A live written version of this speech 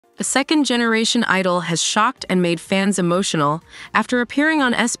A second-generation idol has shocked and made fans emotional. After appearing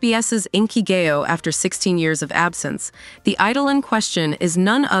on Sbs'S Inkigayo after 16 years of absence, the idol in question is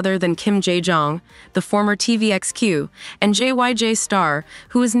none other than Kim Jae-jong, the former TVXQ, and JYJ star,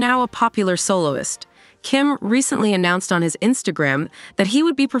 who is now a popular soloist. Kim recently announced on his Instagram that he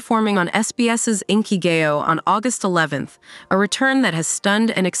would be performing on Sbs'S Inkigayo on August 11th, a return that has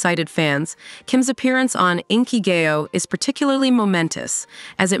stunned and excited fans. Kim's appearance on Inkigayo is particularly momentous,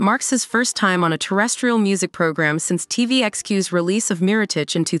 as it marks his first time on a terrestrial music program since TVXQ's release of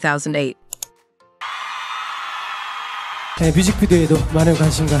Miritich in 2008. 네, 뮤직비디오에도 많은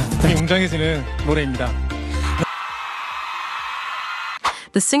관심과 웅장해지는 노래입니다.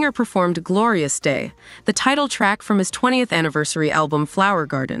 The singer performed Glorious Day, the title track from his 20th anniversary album Flower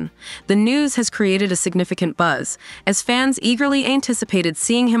Garden. The news has created a significant buzz, as fans eagerly anticipated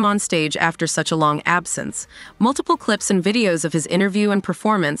seeing him on stage after such a long absence. Multiple clips and videos of his interview and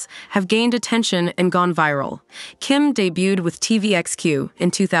performance have gained attention and gone viral. Kim debuted with TVXQ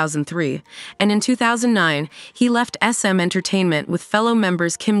in 2003, and in 2009, he left SM Entertainment with fellow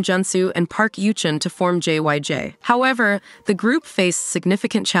members Kim Junsu and Park Yuchun to form JYJ. However, the group faced significant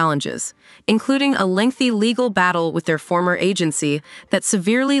challenges, including a lengthy legal battle with their former agency that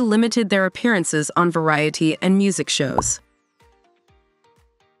severely limited their appearances on variety and music shows.